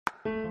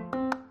Are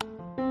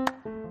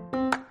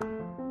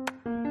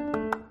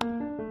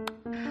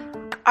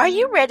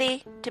you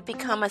ready to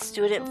become a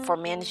student for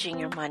managing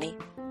your money?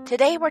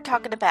 Today we're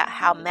talking about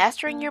how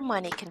mastering your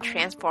money can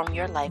transform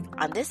your life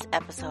on this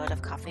episode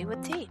of Coffee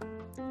with Tea.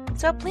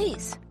 So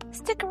please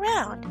stick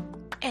around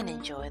and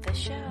enjoy the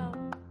show.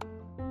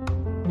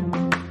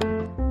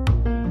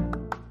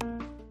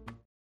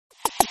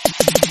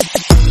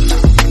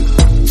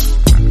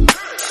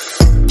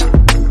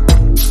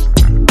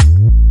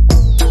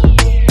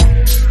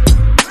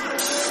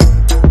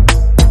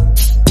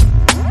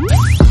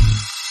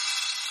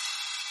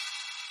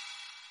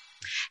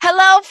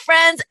 Hello,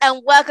 friends,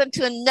 and welcome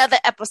to another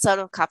episode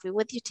of Coffee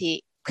with Your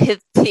Tea.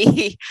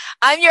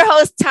 I'm your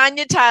host,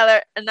 Tanya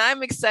Tyler, and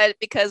I'm excited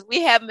because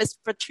we have Miss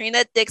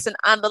Patrina Dixon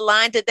on the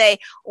line today.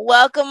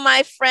 Welcome,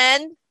 my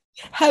friend.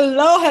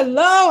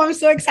 Hello. I'm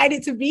so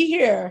excited to be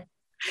here.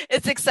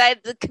 It's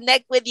excited to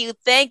connect with you.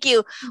 Thank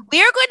you.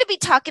 We are going to be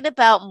talking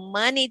about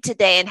money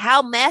today and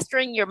how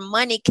mastering your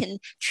money can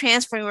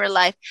transform your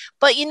life.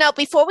 But,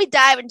 before we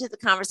dive into the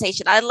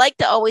conversation, I'd like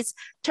to always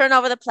turn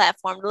over the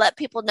platform to let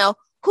people know,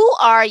 who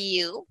are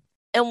you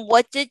and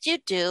what did you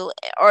do?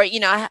 Or,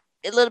 a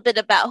little bit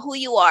about who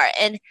you are.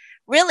 And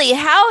really,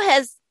 how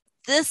has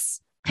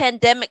this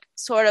pandemic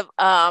sort of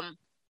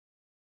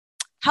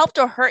helped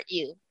or hurt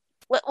you?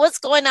 What's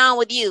going on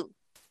with you,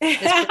 Ms.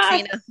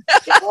 Patrina?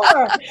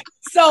 Sure.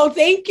 So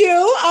thank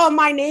you.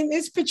 My name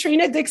is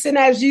Patrina Dixon,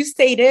 as you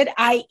stated.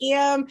 I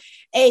am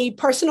a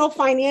personal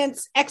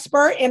finance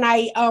expert, and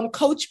I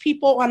coach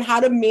people on how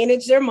to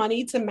manage their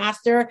money, to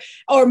master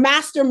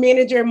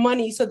manage their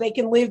money so they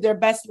can live their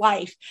best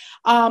life.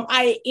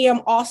 I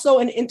am also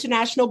an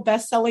international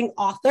best-selling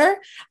author.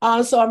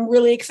 So I'm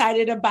really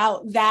excited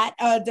about that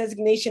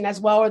designation as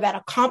well, or that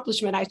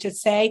accomplishment, I should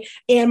say.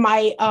 And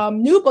my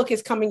new book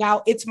is coming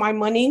out, It's My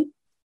Money,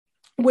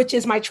 which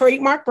is my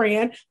trademark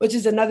brand, which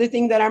is another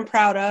thing that I'm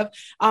proud of,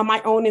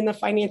 I own in the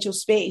financial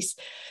space.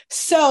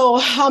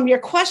 So your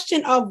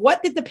question of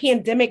what did the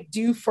pandemic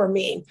do for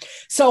me?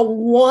 So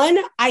one,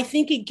 I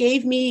think it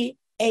gave me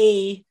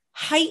a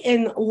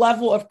heightened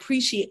level of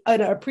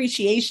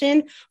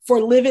appreciation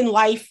for living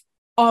life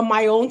on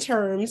my own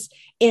terms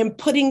and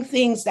putting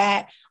things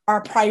that are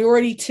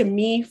priority to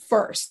me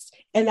first.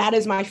 And that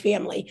is my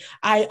family.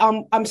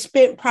 I'm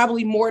spent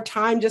probably more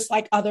time, just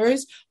like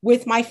others,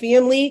 with my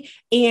family,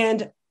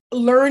 and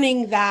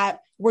learning that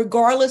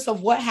regardless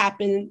of what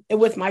happened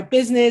with my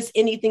business,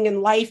 anything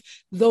in life,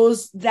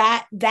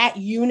 that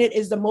unit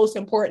is the most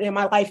important in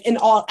my life in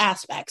all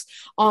aspects.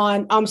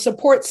 On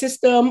support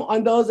system,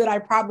 on those that I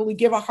probably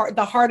give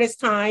the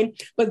hardest time,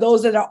 but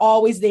those that are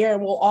always there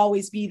and will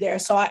always be there.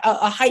 So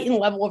a heightened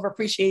level of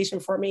appreciation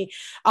for me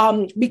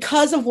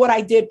because of what I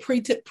did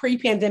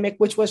pre-pandemic,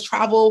 which was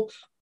travel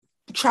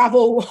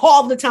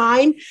all the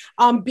time,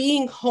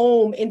 being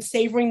home and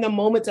savoring the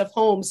moments of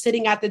home,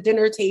 sitting at the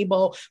dinner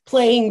table,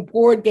 playing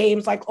board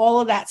games, like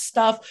all of that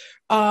stuff,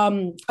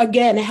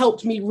 again,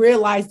 helped me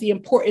realize the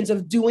importance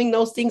of doing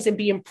those things and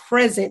being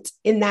present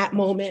in that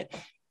moment.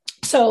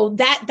 So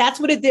that's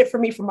what it did for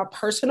me from a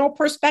personal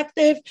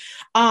perspective,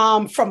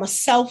 from a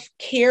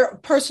self-care,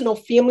 personal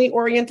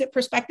family-oriented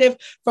perspective,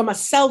 from a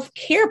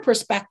self-care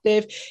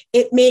perspective,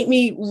 it made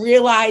me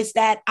realize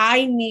that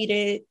I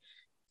needed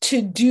to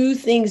do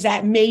things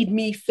that made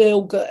me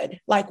feel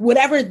good, like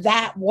whatever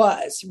that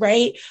was,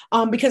 right?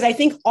 Because I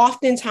think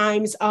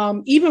oftentimes,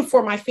 even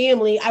for my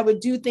family, I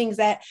would do things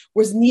that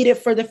was needed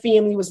for the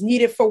family, was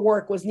needed for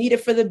work, was needed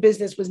for the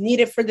business, was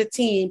needed for the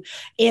team,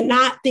 and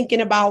not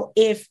thinking about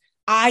if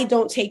I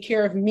don't take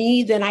care of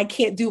me, then I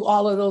can't do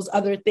all of those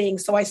other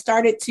things. So I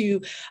started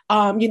to,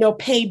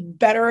 pay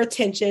better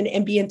attention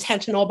and be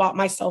intentional about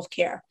my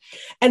self-care.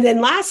 And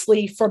then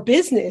lastly, for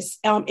business,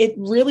 it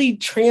really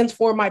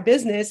transformed my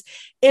business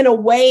in a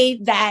way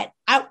that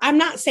I'm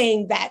not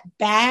saying that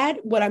bad.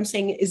 What I'm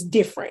saying is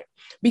different.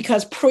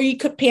 Because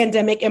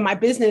pre-pandemic in my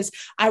business,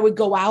 I would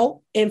go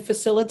out and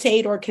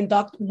facilitate or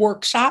conduct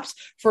workshops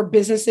for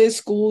businesses,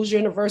 schools,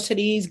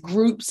 universities,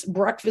 groups,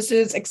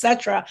 breakfasts,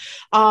 etc.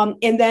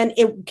 And then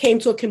it came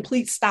to a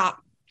complete stop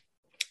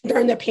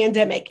during the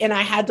pandemic. And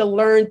I had to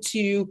learn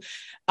to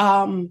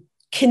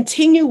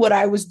continue what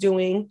I was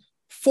doing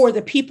for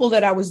the people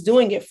that I was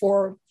doing it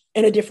for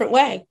in a different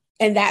way.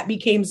 And that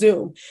became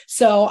Zoom.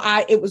 So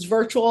it was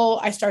virtual.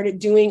 I started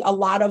doing a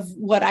lot of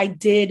what I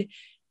did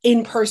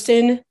in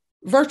person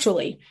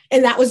virtually.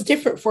 And that was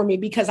different for me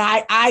because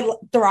I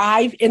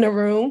thrive in a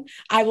room.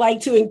 I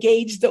like to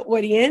engage the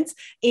audience.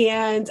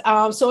 And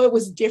so it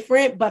was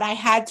different, but I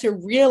had to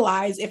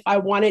realize if I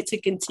wanted to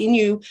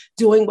continue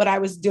doing what I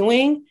was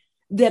doing,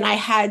 then I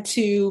had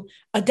to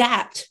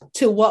adapt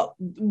to what,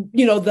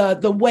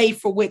 the way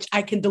for which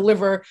I can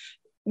deliver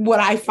what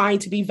I find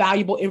to be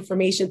valuable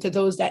information to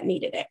those that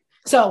needed it.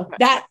 So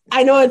that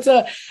I know it's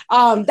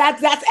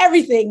that's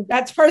everything.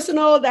 That's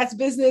personal, that's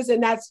business,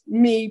 and that's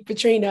me,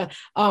 Patrina,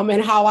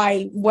 and how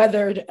I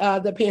weathered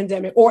the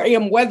pandemic or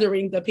am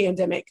weathering the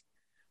pandemic.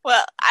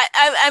 Well,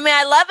 I mean,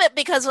 I love it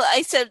because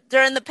I said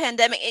during the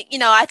pandemic,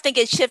 I think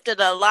it shifted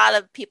a lot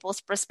of people's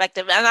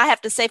perspective. And I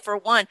have to say, for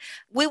one,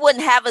 we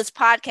wouldn't have this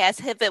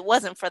podcast if it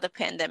wasn't for the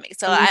pandemic.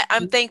 So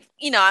I'm Mhm. thankful,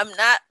 I'm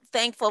not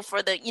thankful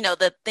for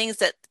the things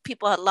that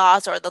people had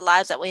lost or the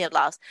lives that we have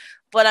lost,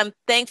 but I'm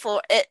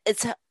thankful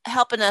it's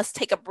helping us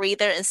take a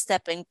breather and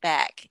stepping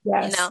back,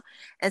 Yes.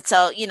 And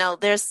so, you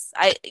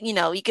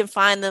can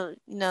find the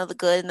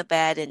good and the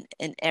bad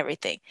and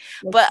everything.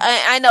 But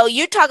I know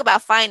you talk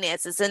about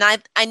finances, and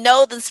I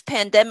know this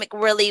pandemic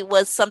really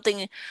was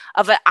something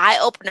of an eye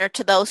opener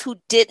to those who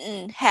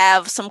didn't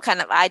have some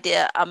kind of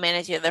idea of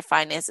managing their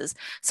finances.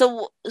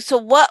 So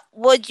what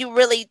would you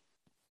really,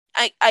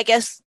 I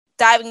guess,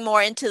 diving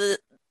more into the,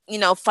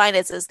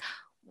 finances,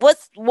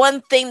 what's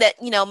one thing that,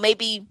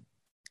 maybe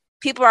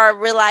people are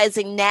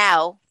realizing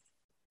now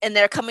and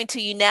they're coming to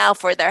you now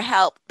for their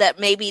help that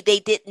maybe they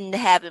didn't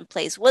have in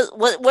place?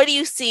 What are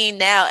you seeing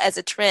now as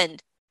a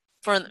trend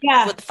for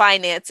Yeah. with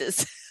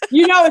finances?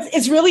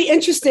 It's really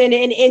interesting.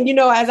 And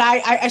as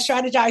I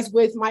strategize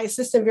with my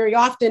assistant very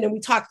often, and we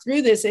talk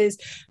through this, is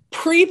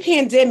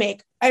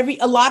pre-pandemic,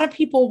 a lot of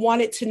people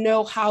wanted to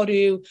know how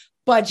to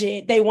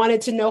budget. They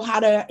wanted to know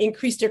how to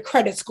increase their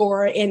credit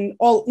score and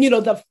all,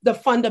 the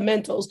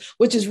fundamentals,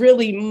 which is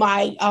really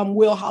my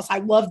wheelhouse. I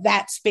love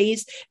that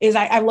space.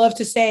 I love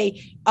to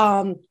say,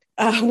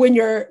 when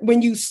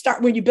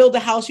you build a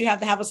house, you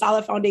have to have a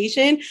solid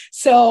foundation.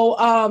 So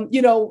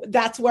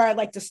that's where I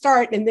like to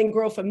start and then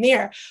grow from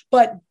there.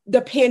 But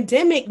the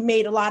pandemic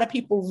made a lot of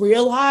people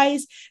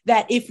realize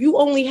that if you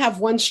only have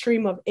one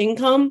stream of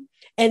income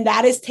and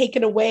that is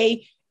taken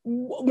away,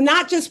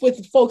 not just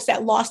with folks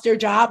that lost their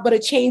job, but a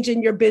change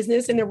in your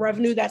business and the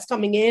revenue that's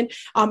coming in.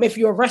 If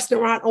you're a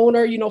restaurant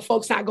owner,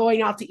 folks not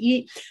going out to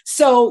eat.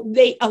 So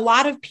a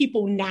lot of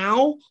people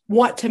now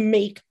want to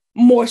make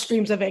more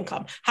streams of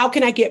income. How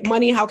can I get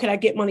money? How can I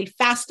get money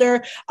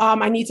faster?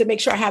 I need to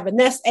make sure I have a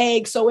nest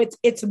egg. So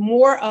it's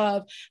more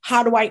of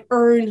how do I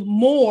earn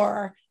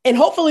more? And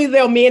hopefully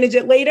they'll manage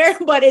it later.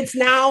 But it's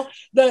now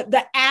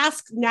the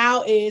ask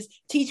now is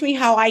teach me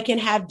how I can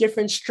have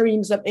different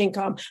streams of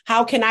income.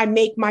 How can I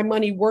make my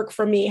money work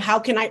for me? How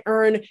can I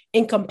earn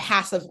income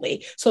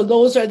passively? So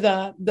those are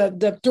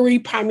the three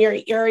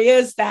primary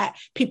areas that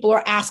people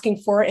are asking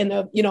for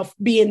and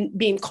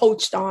being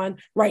coached on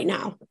right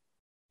now.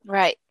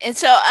 Right. And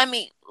so, I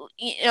mean,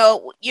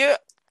 you're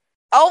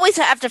always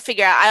have to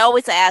figure out, I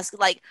always ask,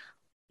 like,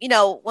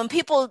 when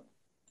people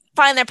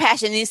find their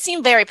passion, and you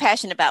seem very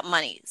passionate about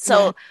money. Yeah.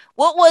 So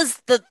what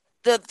was the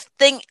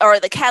thing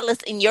or the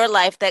catalyst in your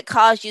life that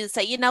caused you to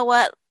say, you know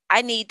what,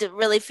 I need to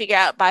really figure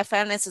out my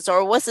finances?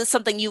 Or was this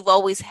something you've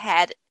always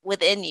had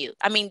within you?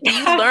 I mean, do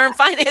you learn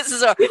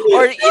finances or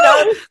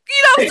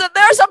so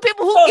there are some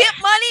people who get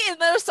money and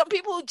there are some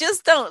people who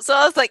just don't. So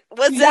I was like,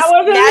 was That this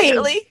wasn't me.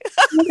 naturally?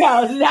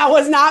 No, that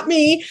was not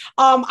me.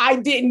 I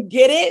didn't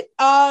get it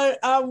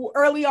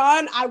early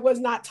on. I was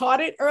not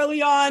taught it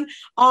early on.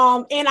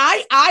 And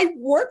I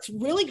worked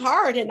really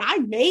hard and I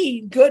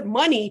made good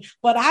money,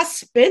 but I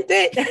spent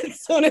it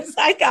as soon as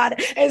I got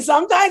it, and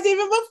sometimes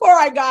even before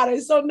I got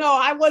it. So no,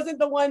 I wasn't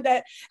the one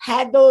that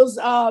had those,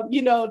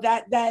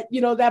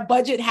 that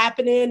budget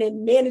happening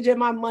and managing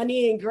my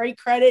money and great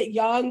credit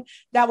young.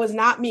 That was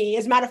not me.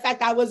 As a matter of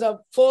fact, I was a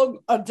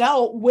full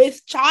adult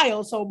with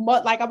child, so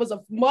like I was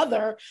a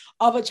mother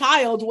of a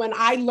child when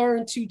I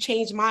learned to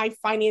change my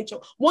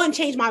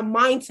change my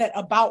mindset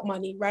about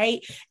money,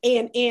 right?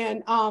 And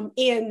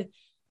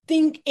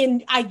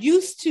I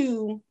used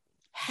to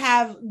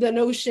have the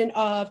notion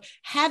of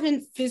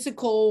having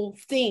physical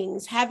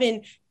things,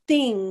 having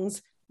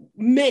things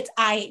meant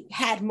I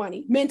had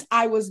money, meant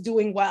I was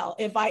doing well.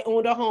 If I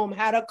owned a home,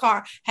 had a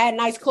car, had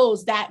nice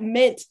clothes, that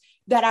meant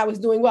that I was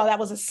doing well. That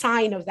was a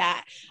sign of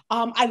that.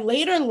 I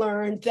later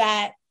learned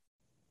that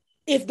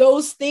if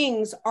those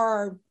things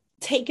are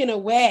taken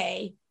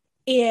away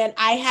and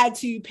I had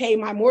to pay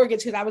my mortgage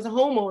because I was a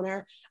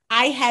homeowner,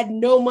 I had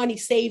no money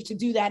saved to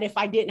do that if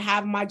I didn't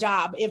have my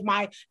job. If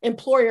my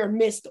employer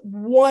missed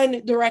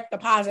one direct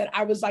deposit,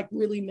 I was like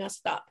really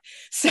messed up.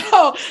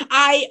 So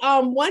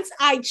once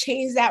I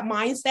changed that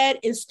mindset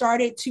and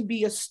started to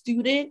be a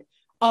student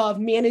of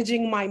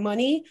managing my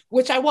money,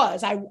 which I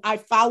was. I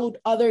followed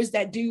others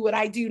that do what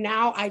I do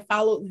now. I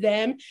followed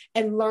them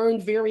and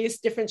learned various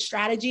different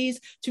strategies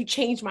to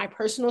change my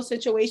personal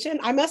situation.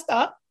 I messed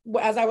up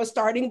as I was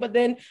starting, but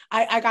then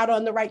I got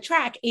on the right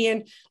track.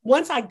 And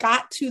once I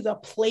got to the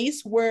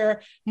place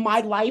where my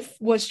life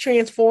was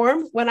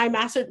transformed, when I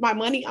mastered my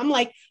money, I'm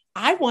like,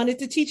 I wanted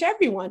to teach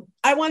everyone.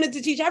 I wanted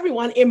to teach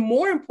everyone, and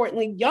more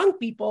importantly, young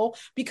people,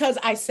 because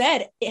I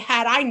said,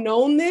 had I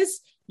known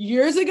this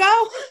years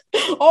ago,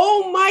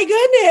 oh my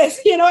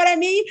goodness, you know what I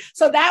mean?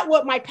 So that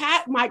what my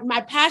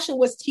passion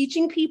was,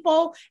 teaching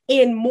people,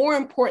 and more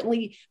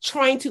importantly,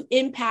 trying to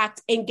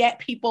impact and get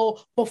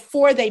people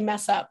before they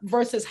mess up,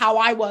 versus how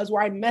I was,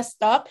 where I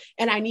messed up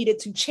and I needed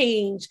to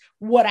change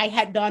what I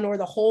had done or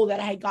the hole that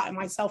I had gotten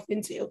myself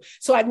into.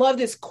 So I love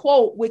this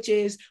quote, which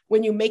is,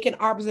 when you make an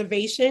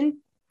observation,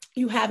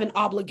 you have an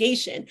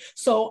obligation.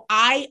 So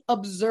I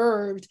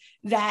observed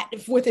that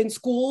within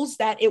schools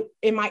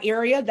in my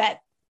area that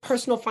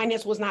personal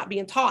finance was not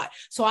being taught.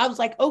 So I was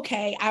like,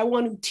 okay, I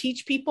want to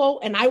teach people,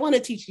 and I want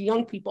to teach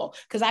young people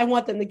because I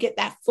want them to get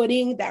that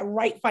footing, that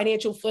right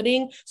financial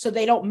footing, so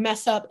they don't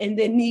mess up and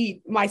then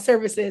need my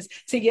services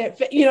to get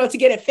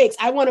it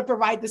fixed. I want to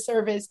provide the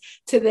service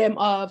to them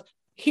of,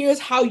 here's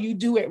how you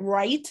do it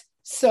right.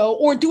 So,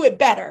 or do it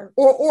better,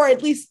 or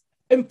at least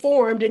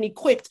informed and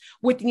equipped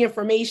with the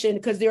information,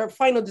 because their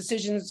final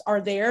decisions are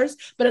theirs,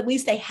 but at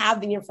least they have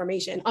the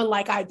information.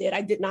 Unlike I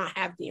did not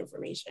have the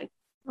information.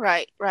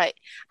 Right.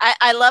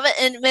 I love it.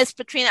 And Miss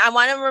Patrina, I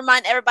want to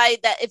remind everybody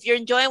that if you're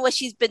enjoying what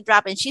she's been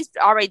dropping, she's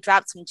already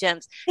dropped some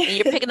gems and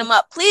you're picking them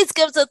up. Please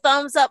give us a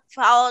thumbs up,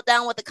 follow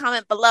down with a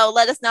comment below.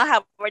 Let us know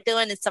how we're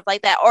doing and stuff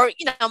like that. Or,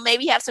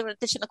 maybe you have some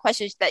additional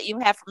questions that you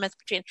have for Miss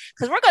Patrina,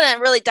 because we're going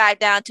to really dive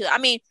down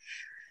to,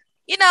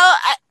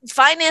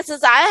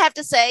 finances, I have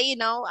to say,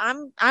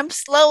 I'm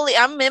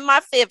in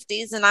my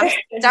 50s and I'm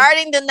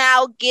starting to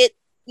now get,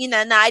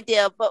 an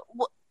idea, but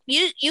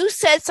you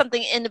said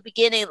something in the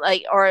beginning,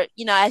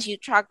 as you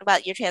talked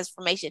about your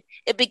transformation,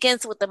 it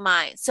begins with the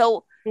mind.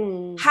 So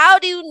how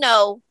do you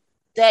know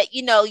that,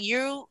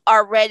 you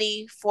are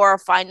ready for a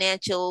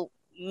financial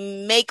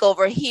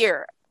makeover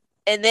here,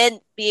 and then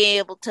be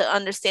able to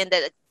understand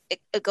that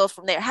it goes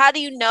from there? How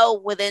do you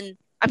know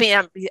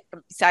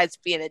besides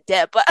being a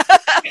debt, but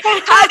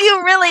how do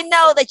you really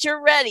know that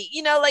you're ready?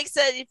 Like I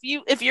said,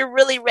 if you're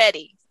really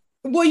ready.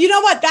 Well, you know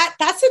what,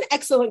 that's an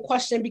excellent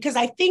question, because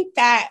I think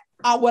that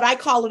what I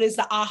call it is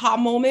the aha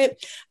moment.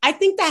 I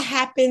think that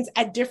happens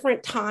at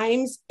different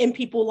times in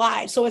people's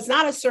lives. So it's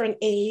not a certain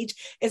age.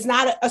 It's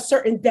not a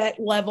certain debt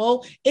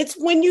level. It's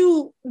when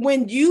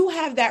you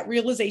have that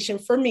realization.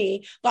 For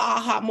me, the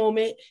aha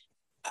moment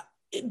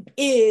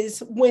is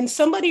when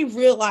somebody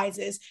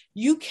realizes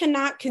you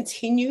cannot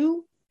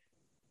continue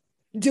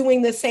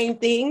doing the same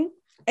thing,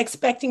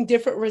 expecting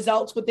different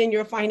results within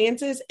your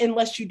finances,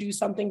 unless you do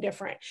something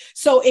different.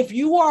 So if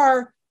you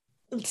are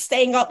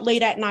staying up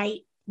late at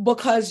night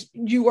because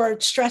you are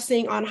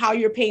stressing on how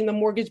you're paying the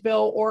mortgage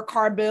bill or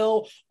car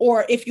bill,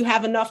 or if you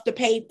have enough to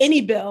pay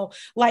any bill,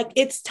 like,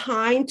 it's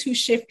time to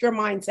shift your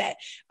mindset.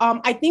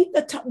 I think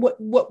that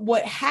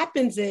what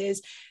happens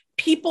is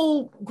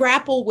people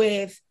grapple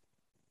with,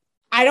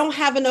 I don't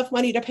have enough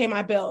money to pay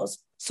my bills,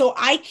 so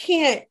I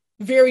can't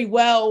very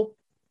well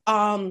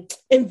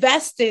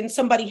invest in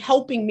somebody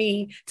helping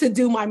me to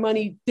do my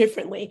money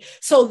differently.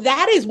 So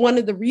that is one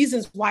of the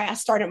reasons why I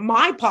started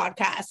my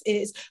podcast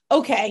is,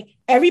 okay,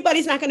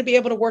 everybody's not going to be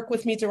able to work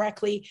with me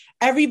directly.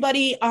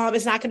 Everybody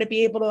is not going to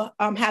be able to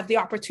have the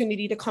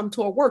opportunity to come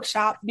to a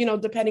workshop,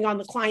 depending on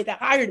the client that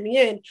hired me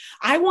in.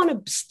 I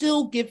want to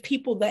still give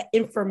people the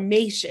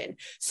information.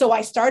 So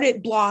I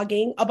started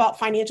blogging about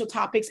financial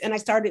topics, and I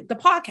started the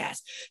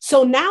podcast.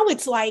 So now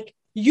it's like,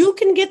 you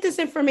can get this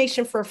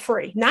information for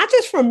free, not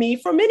just from me,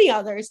 from many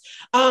others.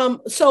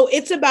 So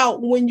it's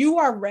about, when you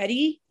are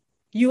ready,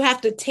 you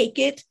have to take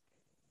it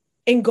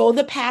and go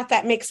the path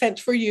that makes sense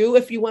for you.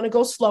 If you want to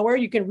go slower,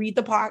 you can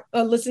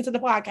listen to the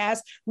podcast,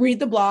 read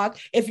the blog.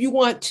 If you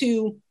want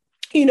to,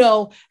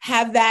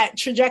 have that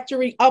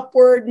trajectory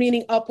upward,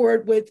 meaning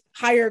upward with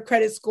higher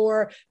credit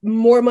score,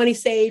 more money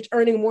saved,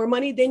 earning more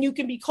money, then you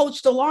can be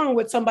coached along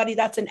with somebody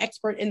that's an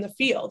expert in the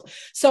field.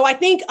 So I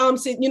think,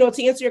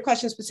 to answer your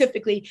question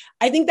specifically,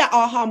 I think that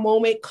aha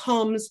moment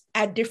comes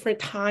at different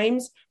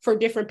times for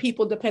different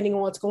people, depending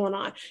on what's going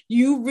on.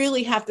 You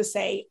really have to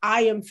say,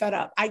 I am fed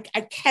up. I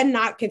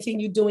cannot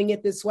continue doing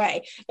it this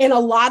way. And a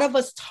lot of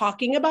us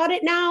talking about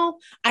it now,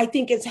 I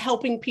think it's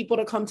helping people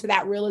to come to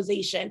that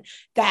realization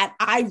that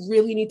I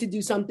really need to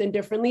do something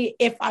differently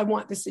if I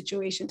want the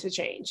situation to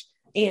change.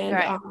 And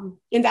right.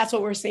 And that's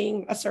what we're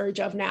seeing a surge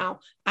of now.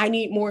 I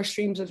need more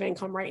streams of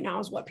income right now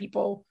is what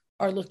people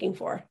are looking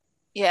for.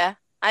 Yeah.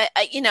 I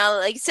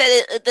like you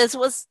said, this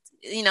was,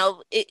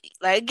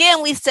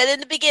 again, we said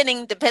in the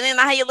beginning, depending on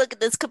how you look at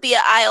this, could be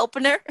an eye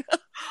opener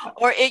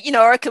or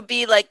it could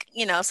be like,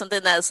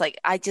 something that's like,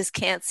 I just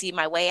can't see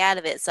my way out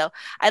of it. So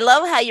I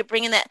love how you're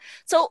bringing that.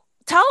 So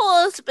tell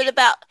us a bit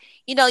about,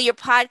 your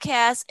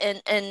podcast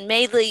and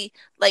mainly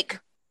like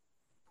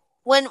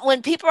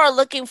when people are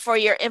looking for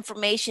your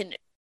information,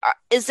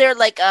 is there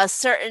like a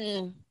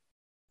certain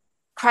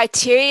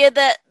criteria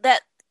that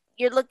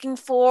you're looking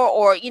for,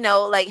 or,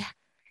 like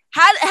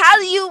how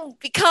do you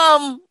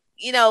become,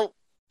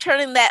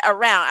 turning that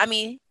around? I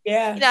mean,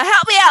 yeah,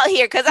 help me out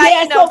here. Cause so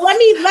let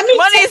me,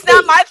 money is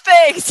not my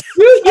thing.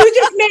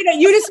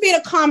 You just made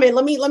a comment.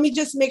 Let me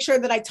just make sure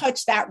that I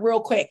touch that real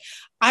quick.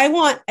 I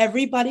want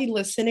everybody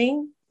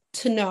listening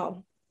to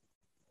know,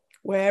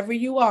 wherever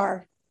you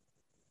are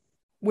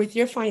with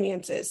your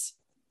finances,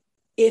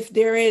 if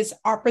there is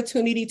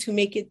opportunity to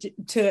make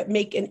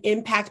an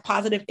impact,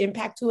 positive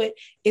impact to it,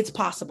 it's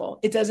possible.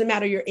 It doesn't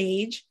matter your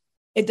age.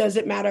 It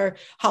doesn't matter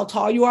how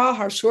tall you are,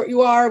 how short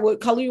you are, what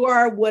color you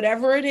are,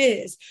 whatever it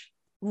is.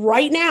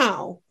 Right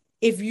now,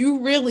 if you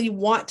really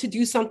want to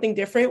do something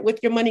different with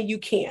your money, you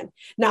can.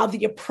 Now,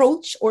 the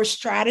approach or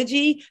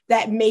strategy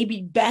that may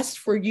be best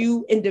for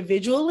you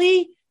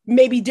individually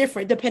may be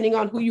different depending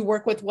on who you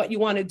work with, what you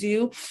want to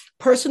do.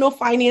 Personal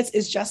finance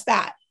is just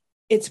that.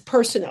 It's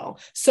personal.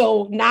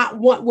 So not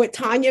what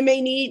Tanya may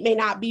need may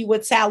not be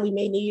what Sally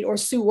may need, or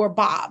Sue or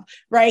Bob,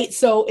 right?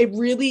 So it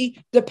really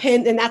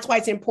depends. And that's why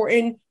it's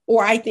important,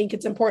 or I think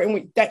it's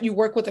important, that you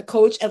work with a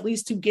coach at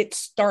least to get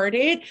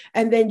started.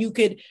 And then you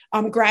could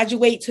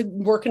graduate to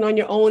working on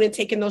your own and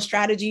taking those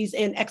strategies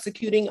and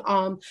executing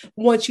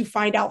once you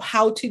find out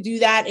how to do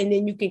that. And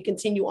then you can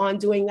continue on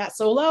doing that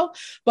solo.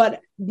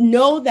 But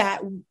know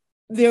that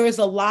there is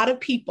a lot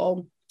of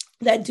people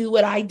that do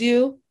what I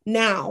do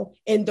now.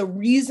 And the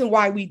reason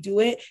why we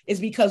do it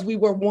is because we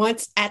were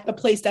once at the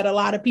place that a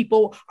lot of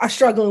people are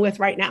struggling with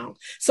right now.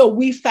 So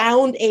we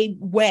found a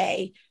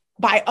way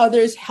by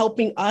others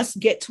helping us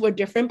get to a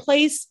different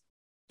place.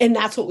 And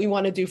that's what we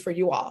want to do for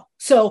you all.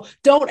 So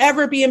don't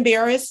ever be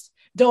embarrassed.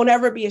 Don't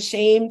ever be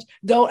ashamed.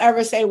 Don't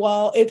ever say,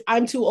 well,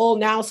 I'm too old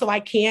now, so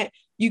I can't.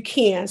 You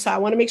can. So I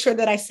want to make sure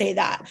that I say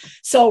that.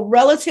 So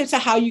relative to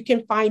how you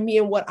can find me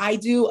and what I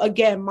do,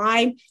 again,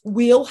 my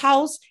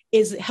wheelhouse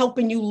is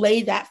helping you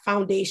lay that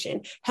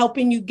foundation,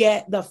 helping you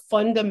get the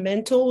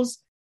fundamentals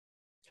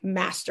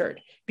mastered,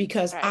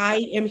 because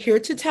I am here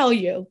to tell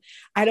you,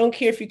 I don't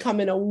care if you come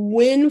in a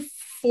windfall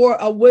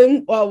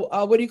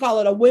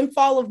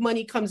of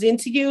money comes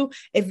into you.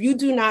 If you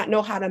do not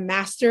know how to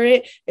master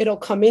it, it'll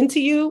come into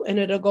you and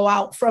it'll go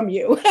out from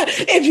you.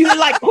 If you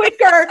like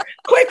quicker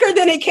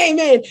than it came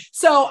in.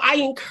 So I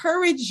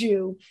encourage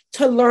you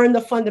to learn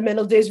the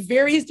fundamentals. There's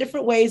various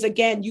different ways.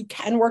 Again, you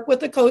can work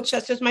with a coach.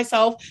 That's just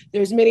myself.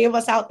 There's many of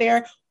us out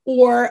there.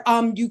 Or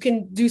you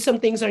can do some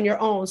things on your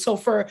own. So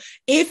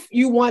if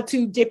you want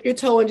to dip your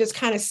toe and just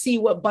kind of see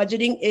what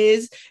budgeting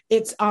is,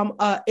 it's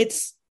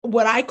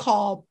what I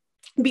call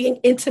being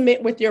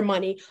intimate with your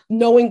money,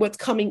 knowing what's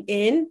coming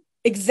in,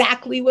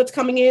 exactly what's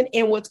coming in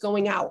and what's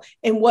going out,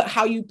 and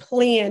how you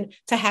plan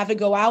to have it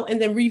go out, and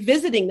then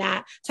revisiting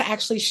that to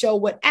actually show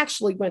what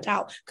actually went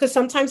out. Because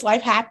sometimes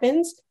life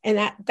happens and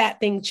that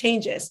thing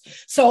changes.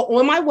 So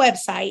on my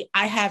website,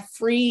 I have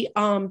free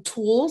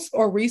tools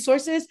or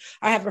resources.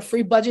 I have a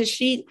free budget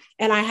sheet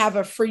and I have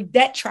a free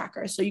debt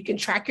tracker. So you can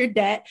track your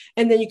debt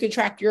and then you can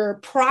track your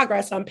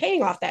progress on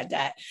paying off that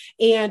debt.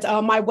 And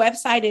my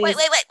website is... Wait.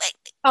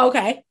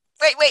 Okay.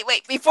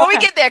 Wait. Before we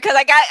get there, because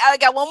I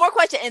got one more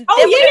question, and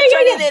then we're gonna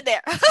turn it in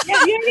there.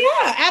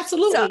 yeah,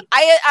 absolutely. So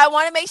I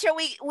want to make sure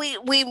we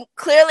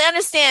clearly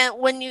understand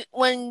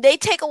when they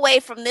take away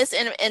from this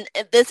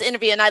this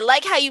interview, and I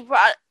like how you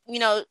brought,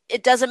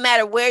 it doesn't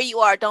matter where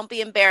you are, don't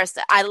be embarrassed.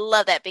 I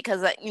love that,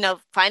 because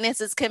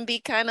finances can be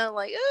kind of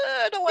like,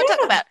 I don't want to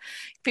talk about it.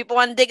 People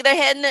want to dig their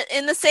head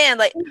in the sand,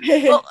 like.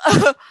 Well,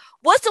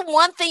 what's the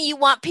one thing you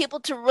want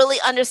people to really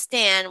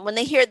understand when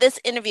they hear this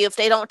interview, if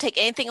they don't take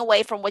anything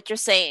away from what you're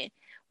saying?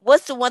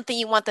 What's the one thing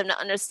you want them to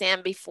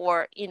understand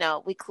before,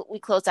 we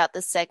close out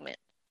this segment?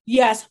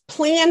 Yes.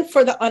 Plan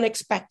for the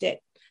unexpected.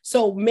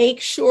 So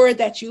make sure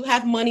that you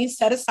have money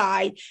set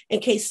aside in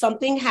case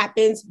something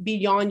happens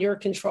beyond your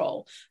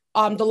control.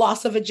 The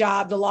loss of a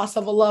job, the loss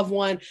of a loved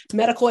one,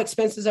 medical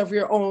expenses of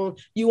your own.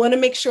 You want to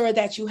make sure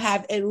that you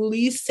have at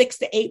least 6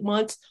 to 8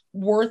 months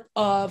worth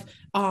of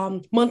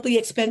monthly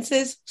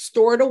expenses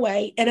stored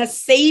away in a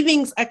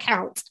savings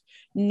account,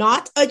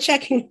 not a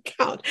checking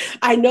account.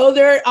 I know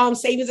their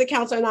savings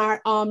accounts are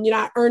not, you're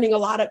not earning a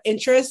lot of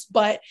interest,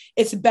 but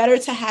it's better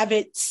to have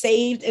it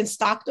saved and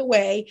stocked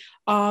away,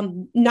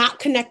 not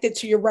connected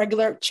to your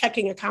regular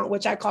checking account,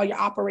 which I call your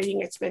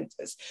operating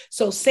expenses.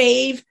 So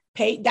save,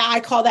 pay.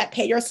 I call that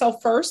pay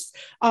yourself first,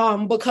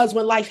 because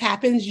when life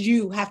happens,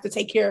 you have to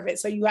take care of it.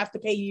 So you have to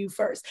pay you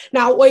first.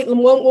 Now, wait, one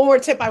more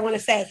tip I want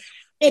to say.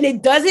 And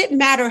it doesn't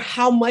matter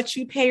how much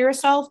you pay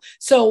yourself.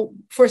 So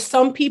for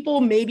some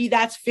people, maybe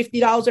that's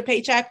 $50 a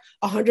paycheck,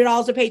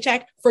 $100 a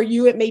paycheck. For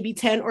you, it may be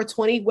 10 or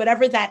 20,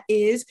 whatever that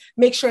is.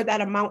 Make sure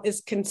that amount is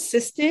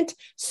consistent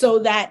so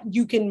that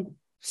you can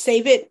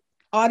save it,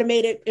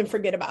 automate it, and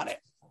forget about it.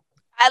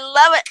 I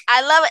love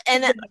it.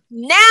 And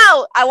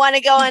now I want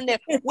to go in there.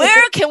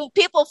 Where can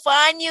people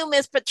find you,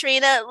 Miss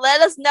Patrina? Let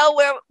us know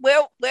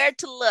where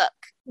to look.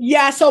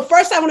 Yeah. So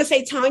first I want to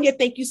say, Tanya,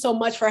 thank you so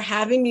much for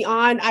having me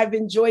on. I've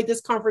enjoyed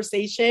this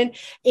conversation,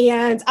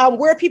 and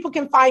where people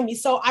can find me.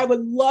 So I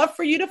would love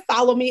for you to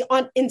follow me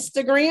on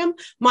Instagram.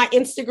 My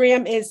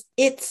Instagram is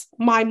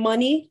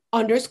itsmymoney_,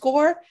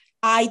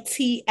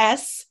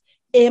 itsmymoney_.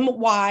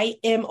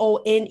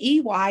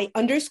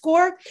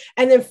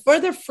 And then for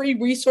the free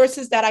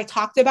resources that I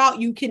talked about,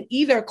 you can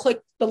either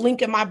click the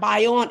link in my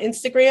bio on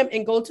Instagram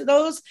and go to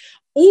those,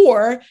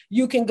 or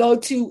you can go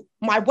to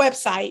my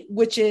website,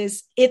 which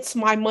is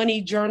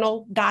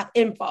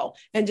itsmymoneyjournal.info,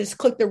 and just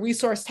click the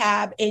resource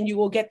tab and you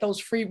will get those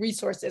free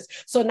resources.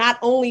 So not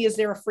only is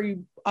there a free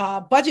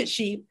budget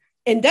sheet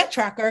and debt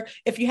tracker,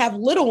 if you have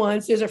little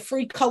ones, there's a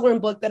free coloring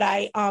book that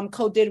I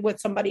co-did with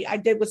somebody. I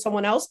did with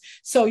someone else.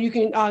 So you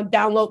can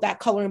download that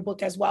coloring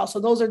book as well. So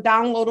those are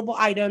downloadable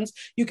items.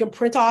 You can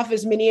print off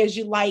as many as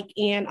you like.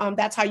 And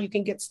that's how you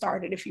can get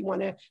started if you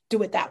want to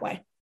do it that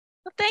way.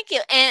 Well, thank you.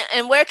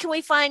 And where can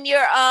we find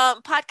your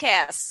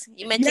podcast?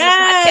 You mentioned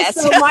Yes,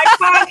 the podcast. so my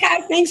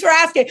podcast, thanks for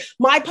asking.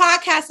 My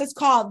podcast is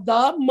called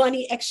The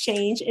Money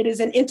Exchange. It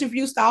is an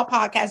interview style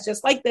podcast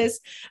just like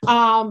this.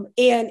 And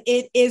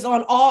it is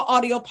on all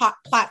audio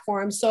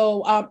platforms.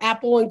 So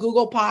Apple and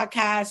Google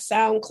Podcasts,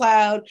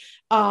 SoundCloud,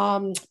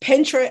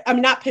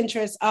 Pinterest, not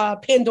Pinterest,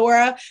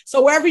 Pandora.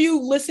 So wherever you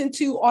listen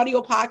to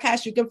audio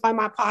podcasts, you can find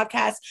my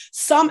podcast.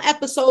 Some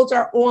episodes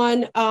are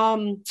on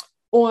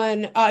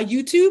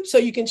YouTube, so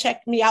you can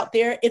check me out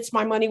there. It's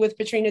My Money with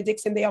Patrina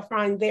Dixon. They'll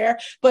find there.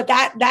 But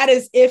that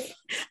is if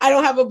I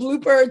don't have a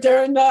blooper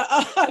during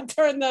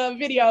the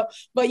video.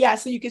 But yeah,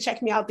 so you can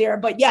check me out there.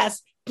 But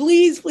yes,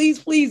 please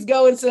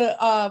go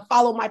into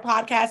follow my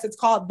podcast. It's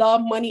called The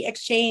Money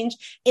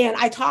Exchange, and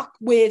I talk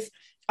with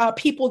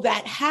people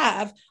that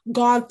have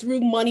gone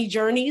through money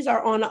journeys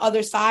are on the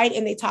other side,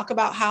 and they talk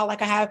about how,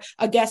 like I have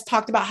a guest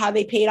talked about how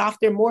they paid off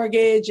their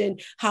mortgage and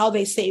how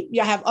they save.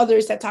 I have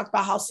others that talk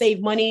about how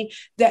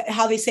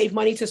how they save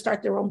money to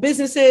start their own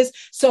businesses.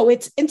 So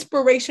it's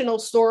inspirational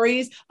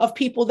stories of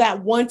people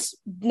that once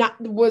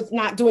was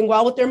not doing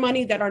well with their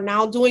money that are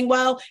now doing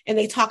well, and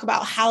they talk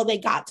about how they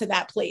got to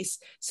that place.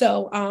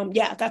 So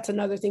yeah, that's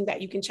another thing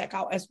that you can check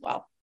out as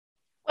well.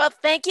 Well,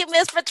 thank you,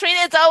 Miss Patrina.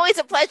 It's always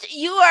a pleasure.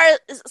 You are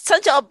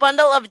such a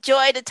bundle of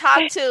joy to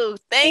talk to.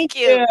 Thank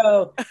you.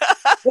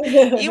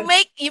 You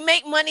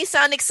make money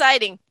sound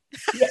exciting.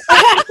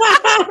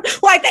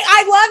 Well,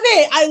 I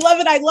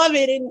love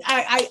it. And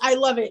I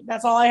love it.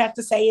 That's all I have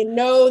to say. And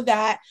know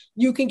that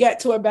you can get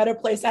to a better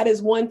place. That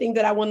is one thing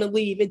that I want to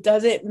leave. It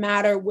doesn't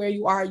matter where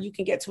you are. You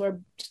can get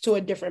to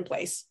a different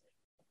place.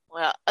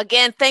 Well,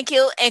 again, thank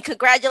you and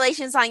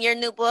congratulations on your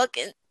new book.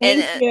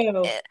 Thank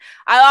you.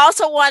 I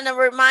also want to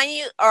remind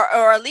you,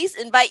 or at least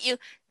invite you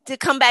to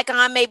come back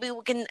on. Maybe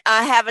we can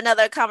have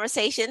another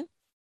conversation.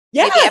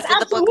 Yes,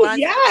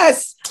 absolutely.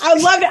 Yes, I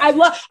love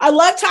it. I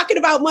love talking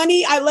about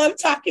money. I love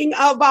talking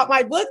about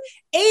my book,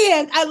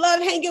 and I love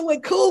hanging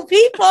with cool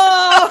people.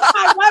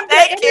 I love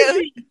that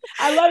energy.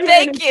 I love your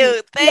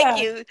energy.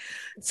 Thank you.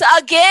 So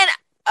again,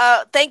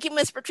 thank you,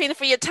 Ms. Patrina,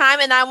 for your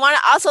time. And I want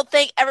to also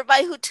thank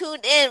everybody who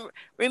tuned in.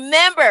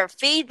 Remember,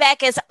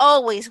 feedback is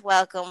always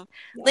welcome.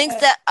 Yes. Links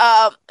that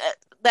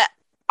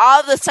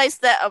all the sites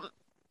that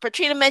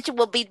Patrina mentioned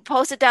will be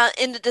posted down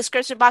in the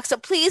description box. So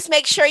please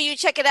make sure you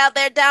check it out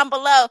there down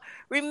below.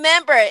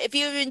 Remember, if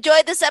you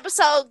enjoyed this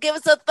episode, give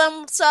us a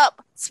thumbs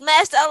up,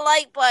 smash that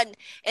like button.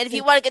 And if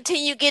you want to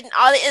continue getting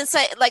all the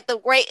insight, like the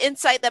great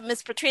insight that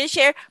Ms. Patrina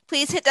shared,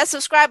 please hit that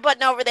subscribe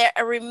button over there.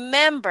 And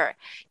remember,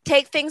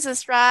 take things in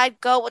stride,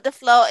 go with the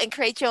flow, and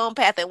create your own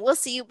path. And we'll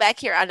see you back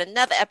here on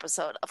another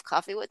episode of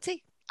Coffee with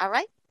Tea. All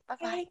right?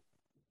 Bye-bye.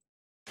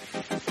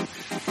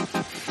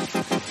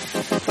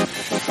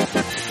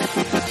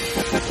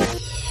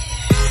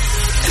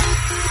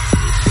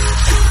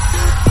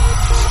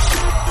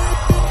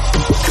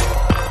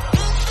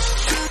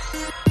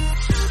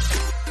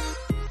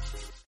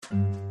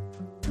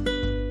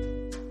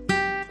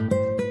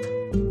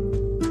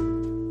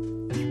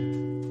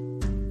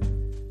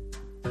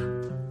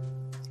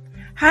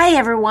 Hi,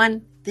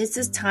 everyone. This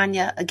is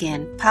Tanya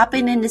again,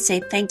 popping in to say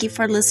thank you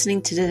for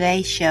listening to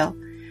today's show.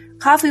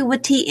 Coffee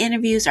with Tea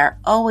interviews are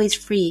always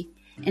free,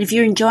 and if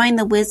you're enjoying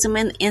the wisdom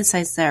and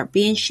insights that are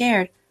being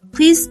shared,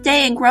 please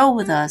stay and grow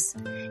with us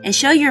and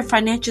show your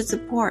financial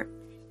support.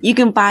 You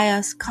can buy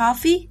us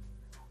coffee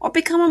or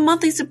become a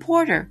monthly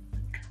supporter.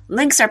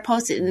 Links are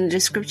posted in the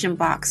description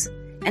box.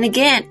 And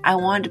again, I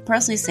wanted to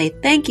personally say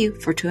thank you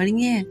for tuning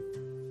in.